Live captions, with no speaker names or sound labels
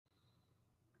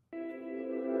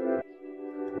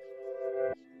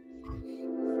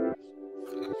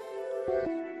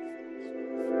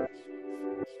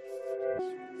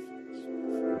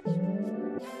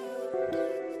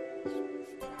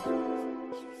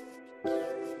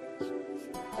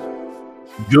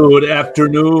Good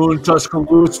afternoon,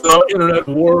 Tuscaloosa, Internet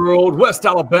World, West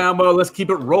Alabama. Let's keep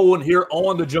it rolling here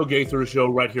on the Joe Gaither Show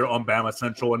right here on Bama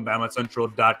Central and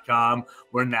BamaCentral.com.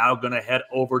 We're now going to head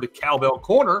over to Cowbell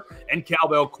Corner and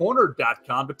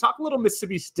CowbellCorner.com to talk a little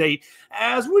Mississippi State,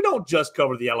 as we don't just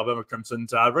cover the Alabama Crimson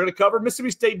Tide. We're going to cover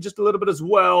Mississippi State just a little bit as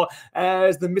well,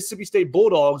 as the Mississippi State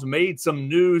Bulldogs made some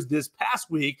news this past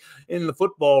week in the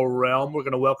football realm. We're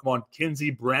going to welcome on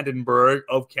Kensi Brandenberg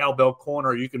of Cowbell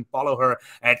Corner. You can follow her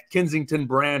at Kensington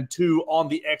Brand 2 on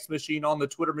the X machine, on the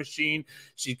Twitter machine.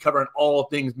 She's covering all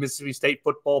things Mississippi State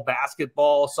football,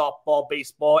 basketball, softball,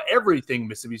 baseball, everything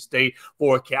Mississippi State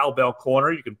for Cowbell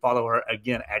Corner. You can follow her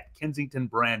again at Kensington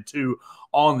Brand 2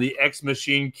 on the X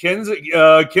machine.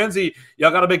 Kensi,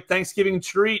 y'all got a big Thanksgiving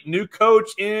treat. New coach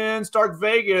in Stark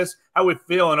Vegas. How we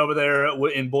feeling over there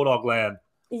in Bulldog Land?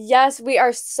 Yes, we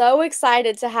are so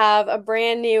excited to have a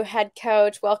brand new head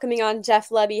coach. Welcoming on Jeff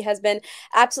Lebby has been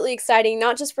absolutely exciting,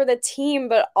 not just for the team,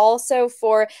 but also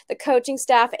for the coaching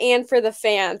staff and for the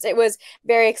fans. It was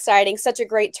very exciting. Such a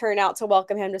great turnout to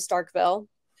welcome him to Starkville.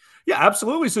 Yeah,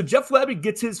 absolutely. So Jeff Lebby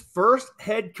gets his first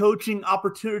head coaching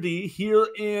opportunity here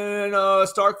in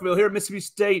Starkville, here at Mississippi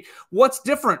State. What's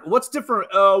different? What's different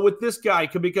with this guy?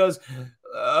 Because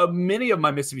many of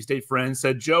my Mississippi State friends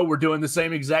said, Joe, we're doing the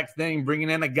same exact thing, bringing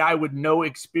in a guy with no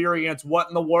experience. What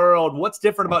in the world? What's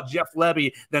different about Jeff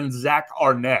Lebby than Zach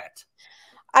Arnett?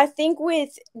 I think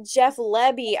with Jeff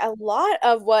Lebby, a lot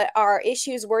of what our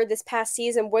issues were this past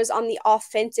season was on the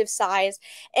offensive side.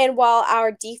 And while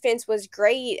our defense was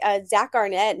great, Zach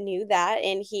Arnett knew that,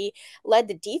 and he led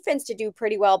the defense to do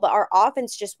pretty well, but our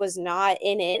offense just was not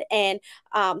in it. And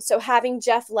so having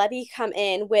Jeff Lebby come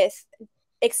in with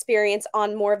experience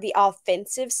on more of the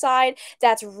offensive side,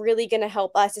 that's really going to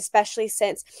help us, especially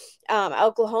since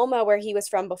Oklahoma, where he was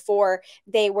from before,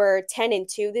 they were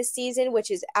 10-2 this season,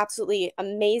 which is absolutely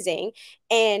amazing.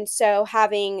 And so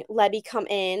having Lebby come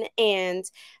in and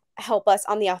help us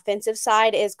on the offensive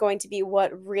side is going to be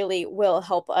what really will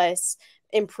help us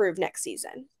improve next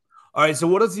season. All right, so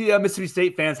what does the Mississippi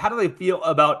State fans, how do they feel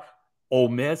about Ole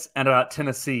Miss and about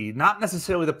Tennessee? Not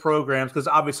necessarily the programs, because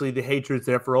obviously the hatred's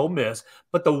there for Ole Miss,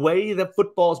 but the way that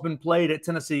football has been played at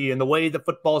Tennessee and the way that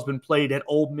football has been played at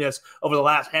Ole Miss over the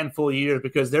last handful of years,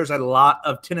 because there's a lot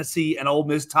of Tennessee and Ole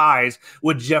Miss ties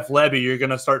with Jeff Lebby. You're going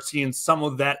to start seeing some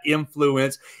of that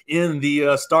influence in the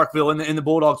Starkville and in the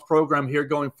Bulldogs program here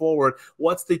going forward.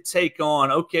 What's the take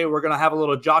on, okay, we're going to have a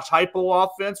little Josh Heupel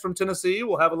offense from Tennessee.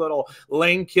 We'll have a little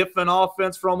Lane Kiffin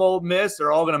offense from Ole Miss.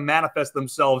 They're all going to manifest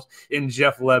themselves in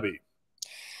Jeff Lebby.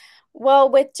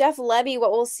 Well, with Jeff Lebby,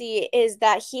 what we'll see is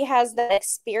that he has the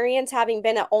experience having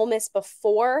been at Ole Miss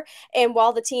before. And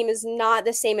while the team is not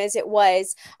the same as it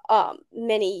was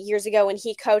many years ago when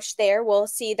he coached there, we'll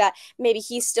see that maybe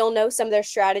he still knows some of their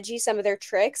strategies, some of their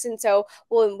tricks. And so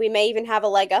we may even have a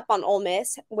leg up on Ole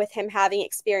Miss with him having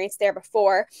experience there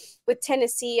before. With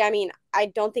Tennessee, I mean, I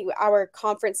don't think our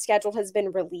conference schedule has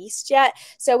been released yet,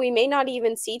 so we may not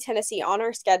even see Tennessee on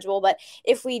our schedule. But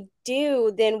if we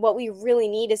do, then what we really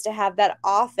need is to have that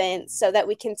offense so that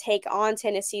we can take on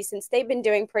Tennessee, since they've been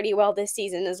doing pretty well this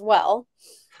season as well.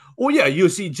 Well, yeah, you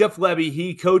see Jeff Lebby,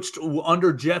 he coached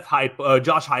under Josh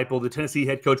Heupel, the Tennessee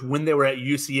head coach, when they were at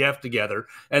UCF together.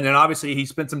 And then obviously he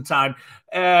spent some time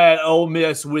at Ole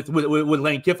Miss with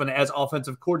Lane Kiffin as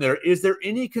offensive coordinator. Is there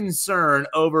any concern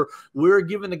over, we're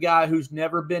giving a guy who's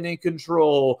never been in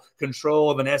control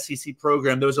of an SEC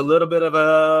program? There was a little bit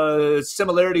of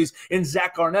similarities in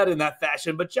Zach Arnett in that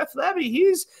fashion, but Jeff Lebby,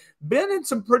 he's been in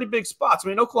some pretty big spots. I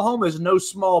mean, Oklahoma is no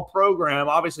small program,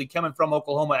 obviously coming from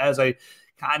Oklahoma as a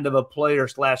kind of a player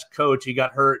 / coach. He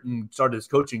got hurt and started his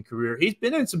coaching career. He's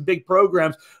been in some big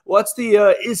programs. What's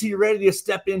the is he ready to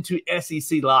step into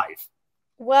SEC life?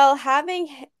 Well,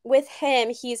 with him,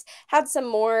 he's had some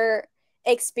more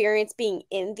experience being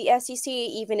in the SEC,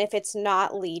 even if it's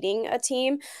not leading a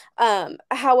team.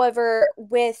 However,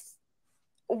 with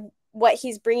what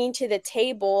he's bringing to the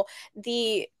table,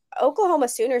 the Oklahoma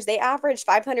Sooners, they averaged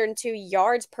 502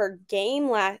 yards per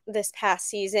game this past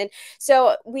season.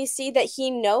 So we see that he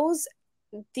knows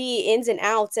the ins and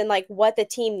outs and like what the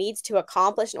team needs to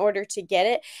accomplish in order to get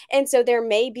it. And so there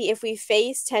may be, if we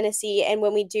face Tennessee and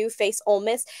when we do face Ole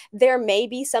Miss, there may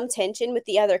be some tension with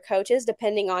the other coaches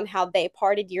depending on how they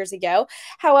parted years ago.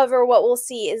 However, what we'll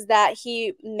see is that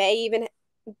he may even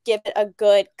give it a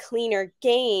good, cleaner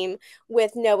game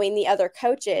with knowing the other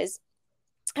coaches.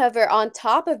 However, on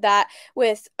top of that,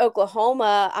 with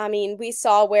Oklahoma, I mean, we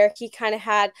saw where he kind of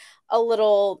had a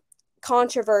little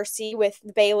controversy with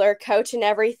the Baylor coach and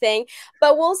everything,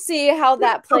 but we'll see how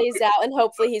that plays out, and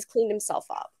hopefully he's cleaned himself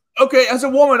up. Okay, as a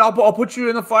woman, I'll put you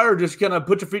in the fire. Just kind of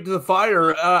put your feet to the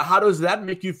fire. How does that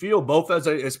make you feel? Both as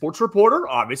a sports reporter,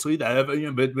 obviously, that but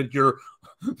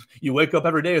you wake up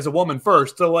every day as a woman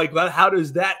first. So like that, how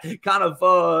does that kind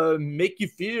of make you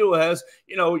feel? As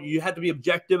you had to be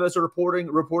objective as a reporting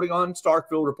on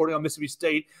Starkville, reporting on Mississippi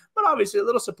State, but obviously a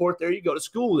little support there. You go to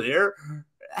school there.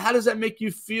 How does that make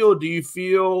you feel? Do you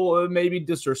feel maybe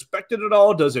disrespected at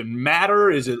all? Does it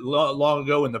matter? Is it long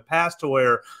ago in the past to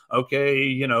where,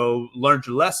 okay, learned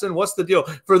your lesson? What's the deal?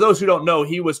 For those who don't know,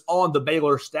 he was on the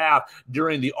Baylor staff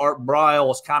during the Art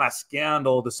Briles kind of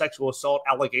scandal, the sexual assault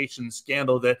allegation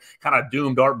scandal that kind of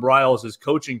doomed Art Briles'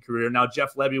 coaching career. Now,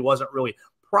 Jeff Lebby wasn't really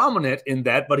prominent in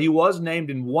that, but he was named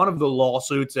in one of the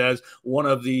lawsuits as one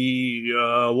of the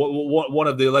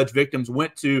alleged victims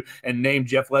went to and named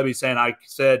Jeff Lebby, saying, I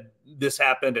said this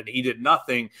happened and he did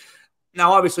nothing.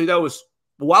 Now, obviously, that was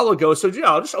a while ago. So, yeah,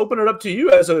 I'll just open it up to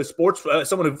you as a sports,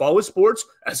 someone who follows sports,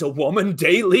 as a woman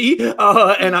daily,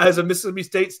 and as a Mississippi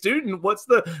State student. What's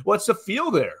the feel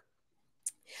there?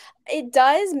 It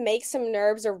does make some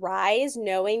nerves arise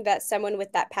knowing that someone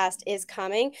with that past is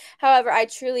coming. However, I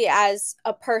truly, as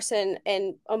a person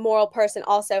and a moral person,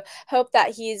 also hope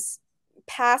that he's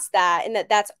past that and that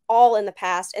that's all in the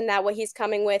past, and that what he's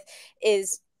coming with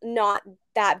is not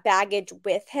that baggage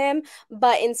with him,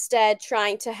 but instead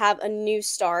trying to have a new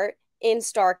start in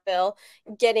Starkville,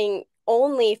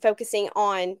 only focusing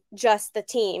on just the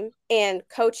team and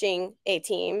coaching a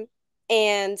team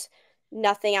and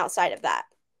nothing outside of that.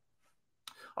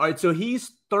 All right, so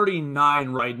he's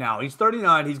 39 right now. He's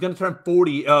 39. He's going to turn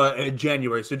 40 in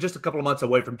January, so just a couple of months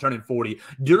away from turning 40.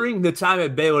 During the time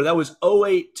at Baylor, that was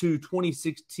 08 to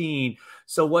 2016.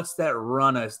 So what's that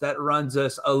run us? That runs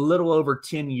us a little over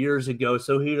 10 years ago.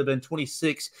 So he'd have been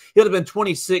 26. He'd have been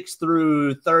 26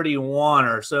 through 31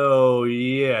 or so.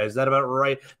 Yeah, is that about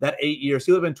right? That 8 years.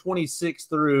 He would have been 26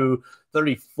 through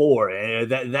 34.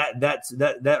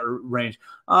 That range.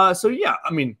 So yeah,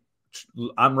 I mean,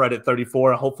 I'm right at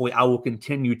 34. Hopefully I will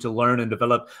continue to learn and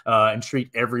develop and treat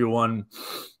everyone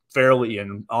fairly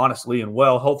and honestly and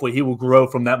well. Hopefully he will grow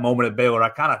from that moment at Baylor. I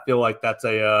kind of feel like that's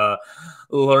a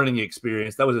learning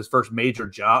experience. That was his first major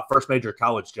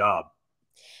college job.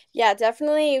 Yeah,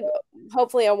 definitely.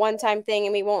 Hopefully a one-time thing,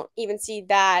 and we won't even see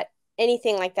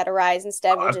anything like that arise.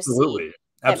 Instead, we'll just see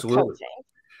him coaching.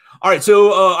 All right,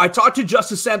 so I talked to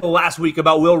Justice Sample last week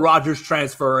about Will Rogers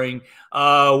transferring.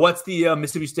 What's the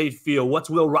Mississippi State feel? What's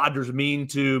Will Rogers mean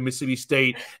to Mississippi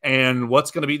State? And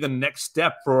what's going to be the next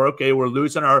step for, okay, we're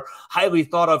losing our highly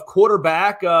thought of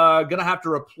quarterback, going to have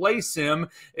to replace him.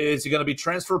 Is it going to be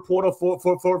transfer portal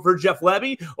for Jeff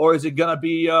Lebby, or is it going to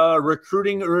be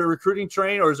recruiting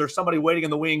train, or is there somebody waiting in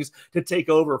the wings to take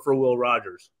over for Will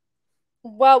Rogers?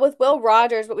 Well, with Will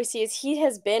Rogers, what we see is he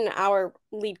has been our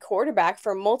lead quarterback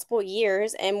for multiple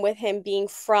years. And with him being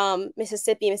from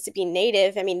Mississippi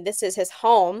native, I mean, this is his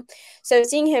home. So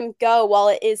seeing him go, while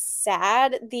it is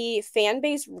sad, the fan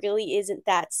base really isn't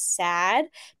that sad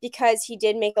because he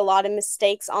did make a lot of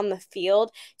mistakes on the field.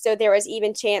 So there was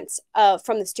even chance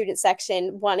from the student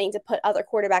section wanting to put other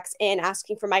quarterbacks in,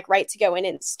 asking for Mike Wright to go in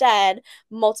instead,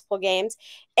 multiple games.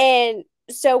 And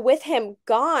so with him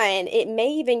gone, it may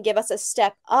even give us a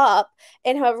step up.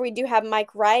 And however, we do have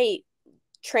Mike Wright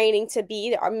training to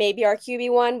be maybe our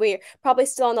QB1. We're probably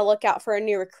still on the lookout for a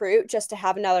new recruit just to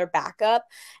have another backup.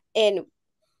 And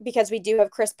because we do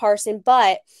have Chris Parson,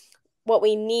 but what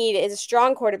we need is a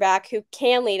strong quarterback who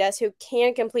can lead us, who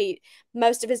can complete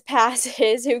most of his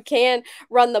passes, who can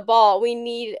run the ball. We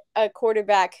need a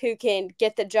quarterback who can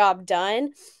get the job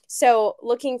done. So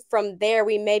looking from there,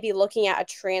 we may be looking at a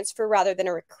transfer rather than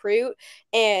a recruit.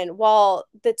 And while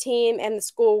the team and the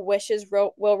school wishes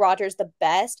Will Rogers the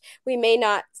best, we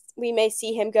may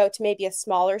see him go to maybe a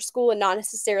smaller school and not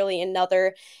necessarily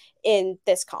another in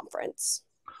this conference.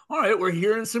 All right, we're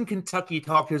hearing some Kentucky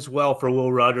talk as well for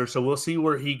Will Rogers, so we'll see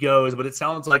where he goes. But it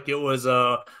sounds like it was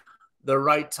the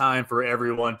right time for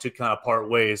everyone to kind of part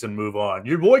ways and move on.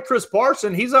 Your boy Chris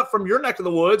Parson, he's up from your neck of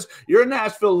the woods. You're a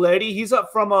Nashville lady. He's up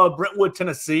from Brentwood,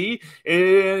 Tennessee.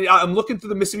 And I'm looking through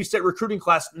the Mississippi State recruiting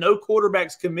class. No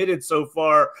quarterbacks committed so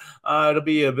far. It'll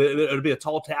be a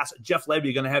tall task. Jeff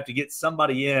Lebby going to have to get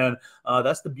somebody in.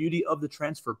 That's the beauty of the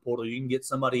transfer portal. You can get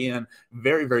somebody in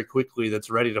very, very quickly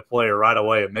that's ready to play right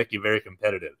away and make you very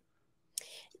competitive.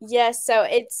 Yes, so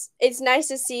it's nice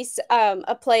to see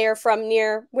a player from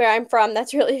near where I'm from.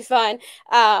 That's really fun,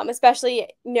 especially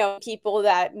people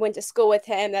that went to school with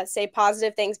him that say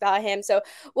positive things about him. So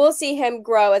we'll see him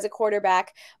grow as a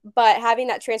quarterback, but having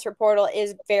that transfer portal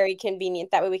is very convenient.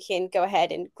 That way we can go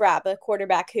ahead and grab a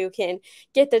quarterback who can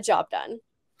get the job done.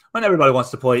 And everybody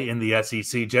wants to play in the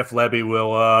SEC. Jeff Lebby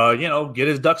will, get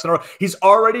his ducks in a row. He's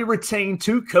already retained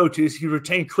 2 coaches. He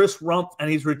retained Chris Rumpf, and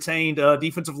he's retained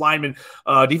defensive line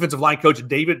coach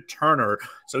David Turner.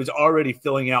 So he's already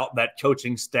filling out that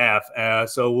coaching staff.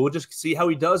 So we'll just see how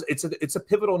he does. It's a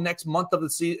pivotal next month of the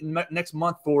season. Next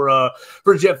month for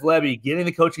Jeff Lebby, getting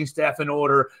the coaching staff in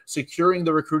order, securing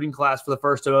the recruiting class for the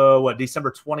first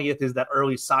December 20th is that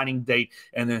early signing date,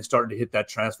 and then starting to hit that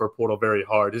transfer portal very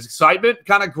hard. Is excitement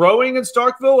kind of growing in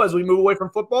Starkville as we move away from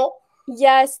football?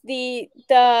 Yes, the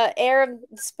air of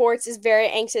sports is very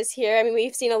anxious here. I mean,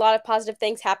 we've seen a lot of positive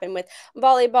things happen with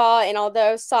volleyball, and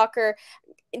although soccer,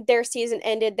 their season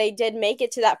ended, they did make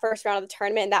it to that first round of the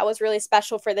tournament, and that was really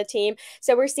special for the team.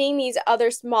 So we're seeing these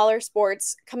other smaller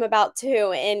sports come about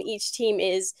too, and each team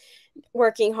is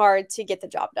working hard to get the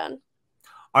job done.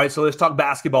 All right, so let's talk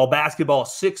basketball. Basketball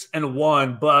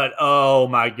 6-1, but oh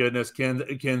my goodness,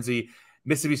 Kensi.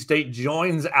 Mississippi State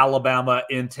joins Alabama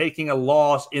in taking a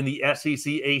loss in the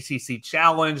SEC ACC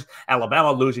Challenge.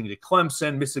 Alabama losing to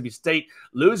Clemson. Mississippi State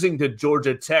losing to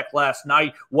Georgia Tech last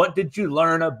night. What did you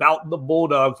learn about the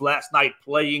Bulldogs last night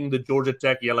playing the Georgia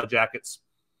Tech Yellow Jackets?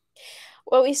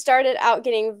 Well, we started out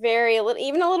getting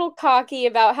even a little cocky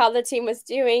about how the team was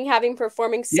doing, having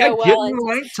performing so well, and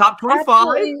ranked top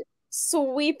 25.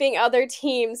 Sweeping other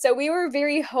teams. So we were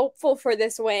very hopeful for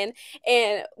this win,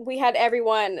 and we had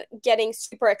everyone getting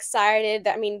super excited.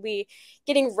 I mean,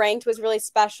 getting ranked was really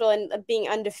special, and being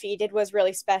undefeated was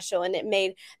really special, and it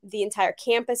made the entire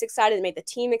campus excited, it made the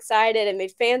team excited, and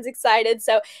made fans excited.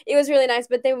 So it was really nice.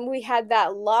 But then we had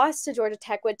that loss to Georgia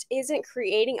Tech, which isn't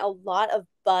creating a lot of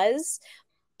buzz,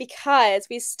 because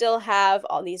we still have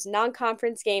all these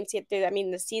non-conference games to get through. I mean,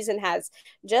 the season has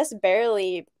just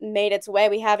barely made its way.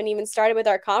 We haven't even started with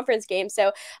our conference game.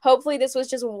 So hopefully this was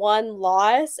just one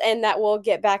loss, and that we'll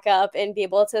get back up and be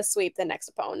able to sweep the next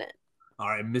opponent. All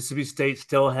right, Mississippi State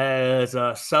still has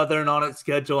Southern on its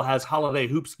schedule, has Holiday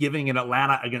Hoops giving in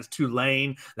Atlanta against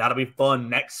Tulane. That'll be fun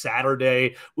next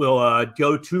Saturday. We'll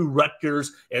go to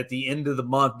Rutgers at the end of the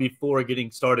month before getting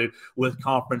started with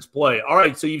conference play. All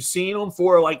right, so you've seen them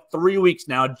for like 3 weeks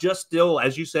now, just still,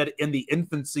 as you said, in the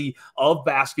infancy of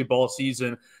basketball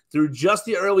season, through just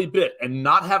the early bit and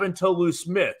not having Tolu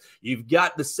Smith. You've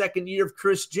got the second year of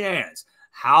Chris Jans.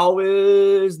 How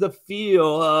is the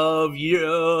feel of year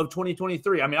of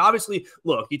 2023? I mean, obviously,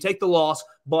 look, you take the loss,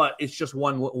 but it's just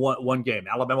one game.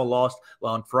 Alabama lost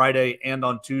on Friday and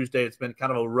on Tuesday. It's been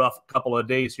kind of a rough couple of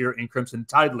days here in Crimson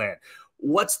Tide land.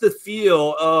 What's the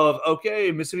feel of,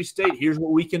 okay, Mississippi State, here's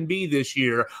what we can be this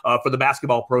year for the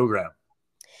basketball program?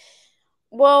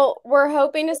 Well, we're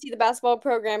hoping to see the basketball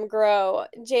program grow.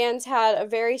 Jan's had a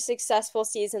very successful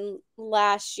season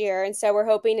last year, and so we're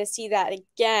hoping to see that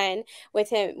again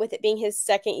with it being his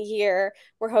second year.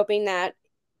 We're hoping that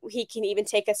he can even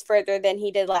take us further than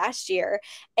he did last year.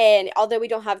 And although we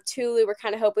don't have Tulu, we're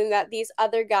kind of hoping that these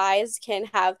other guys can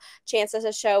have chances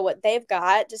to show what they've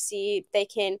got, to see if they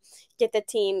can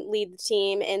lead the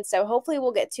team. And so hopefully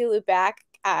we'll get Tulu back.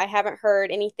 I haven't heard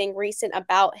anything recent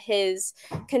about his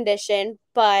condition,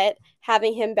 but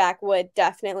having him back would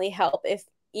definitely help,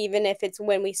 even if it's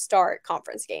when we start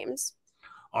conference games.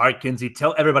 All right, Kensi,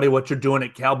 tell everybody what you're doing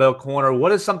at Cowbell Corner.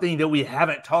 What is something that we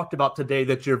haven't talked about today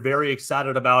that you're very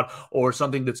excited about, or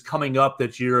something that's coming up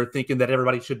that you're thinking that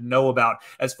everybody should know about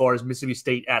as far as Mississippi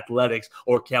State athletics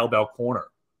or Cowbell Corner?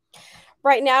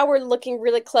 Right now, we're looking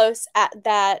really close at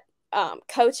that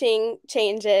coaching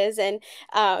changes and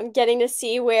getting to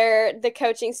see where the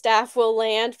coaching staff will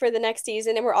land for the next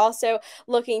season. And we're also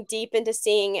looking deep into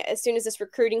seeing, as soon as this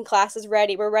recruiting class is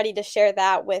ready, we're ready to share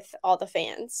that with all the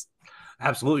fans.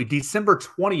 Absolutely. December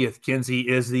 20th, Kensi,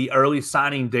 is the early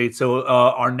signing date. So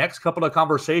our next couple of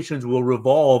conversations will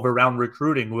revolve around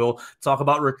recruiting. We'll talk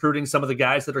about recruiting some of the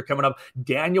guys that are coming up.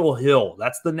 Daniel Hill,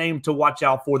 that's the name to watch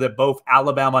out for, that both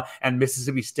Alabama and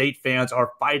Mississippi State fans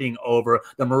are fighting over.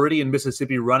 The Meridian,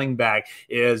 Mississippi running back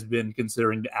has been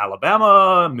considering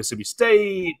Alabama, Mississippi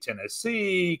State,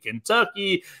 Tennessee,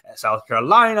 Kentucky, South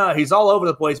Carolina. He's all over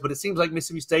the place, but it seems like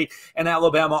Mississippi State and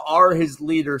Alabama are his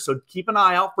leaders. So keep an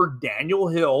eye out for Daniel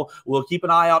Hill. We'll keep an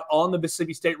eye out on the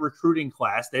Mississippi State recruiting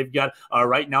class. They've got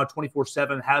right now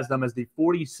 24/7 has them as the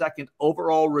 42nd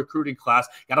overall recruiting class.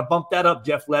 Got to bump that up,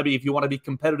 Jeff Lebby, if you want to be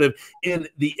competitive in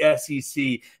the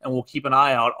SEC. And we'll keep an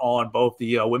eye out on both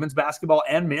the women's basketball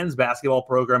and men's basketball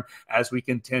program as we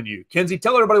continue. Kensi,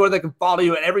 tell everybody where they can follow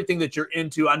you and everything that you're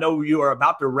into. I know you are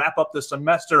about to wrap up the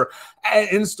semester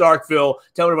in Starkville.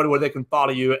 Tell everybody where they can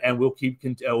follow you, and we'll keep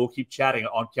chatting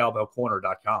on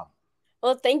cowbellcorner.com.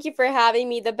 Well, thank you for having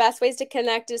me. The best ways to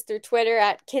connect is through Twitter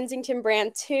at Kensington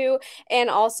Brand 2.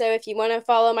 And also, if you want to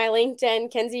follow my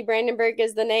LinkedIn, Kensi Brandenberg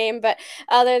is the name. But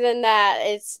other than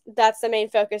that, that's the main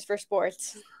focus for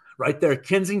sports. Right there,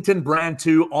 Kensington Brand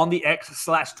 2 on the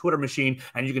X/Twitter machine.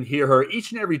 And you can hear her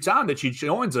each and every time that she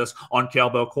joins us on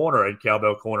Cowbell Corner at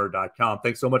cowbellcorner.com.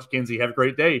 Thanks so much, Kensi. Have a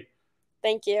great day.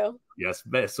 Thank you. Yes,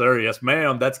 sir. Yes,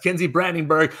 ma'am. That's Kensi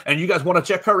Brandenberg. And you guys want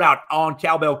to check her out on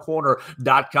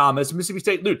cowbellcorner.com. As Mississippi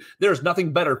State Loot, there's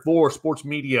nothing better for sports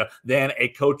media than a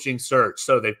coaching search.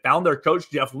 So they found their coach,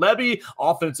 Jeff Lebby,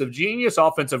 offensive genius,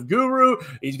 offensive guru.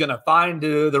 He's going to find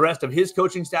the rest of his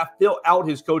coaching staff, fill out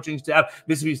his coaching staff.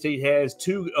 Mississippi State has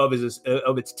 2 of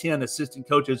its 10 assistant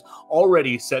coaches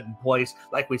already set in place.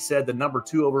 Like we said, the number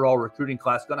 2 overall recruiting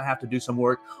class is going to have to do some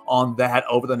work on that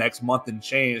over the next month and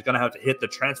change. It's going to have to hit the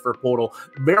transfer portal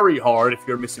very hard if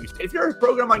you're Mississippi State. If you're a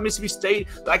program like Mississippi State,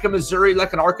 like a Missouri,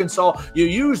 like an Arkansas, you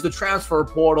use the transfer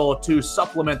portal to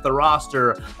supplement the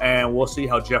roster, and we'll see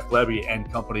how Jeff Lebby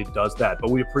and company does that.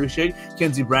 But we appreciate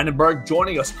Kensi Brandenberg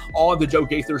joining us on the Joe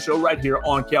Gaither Show right here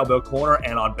on Cowbell Corner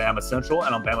and on Bama Central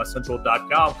and on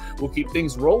BamaCentral.com. We'll keep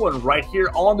things rolling right here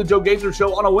on the Joe Gaither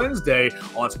Show on a Wednesday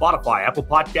on Spotify, Apple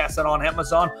Podcasts, and on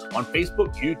Amazon, on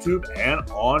Facebook, YouTube, and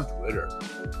on Twitter.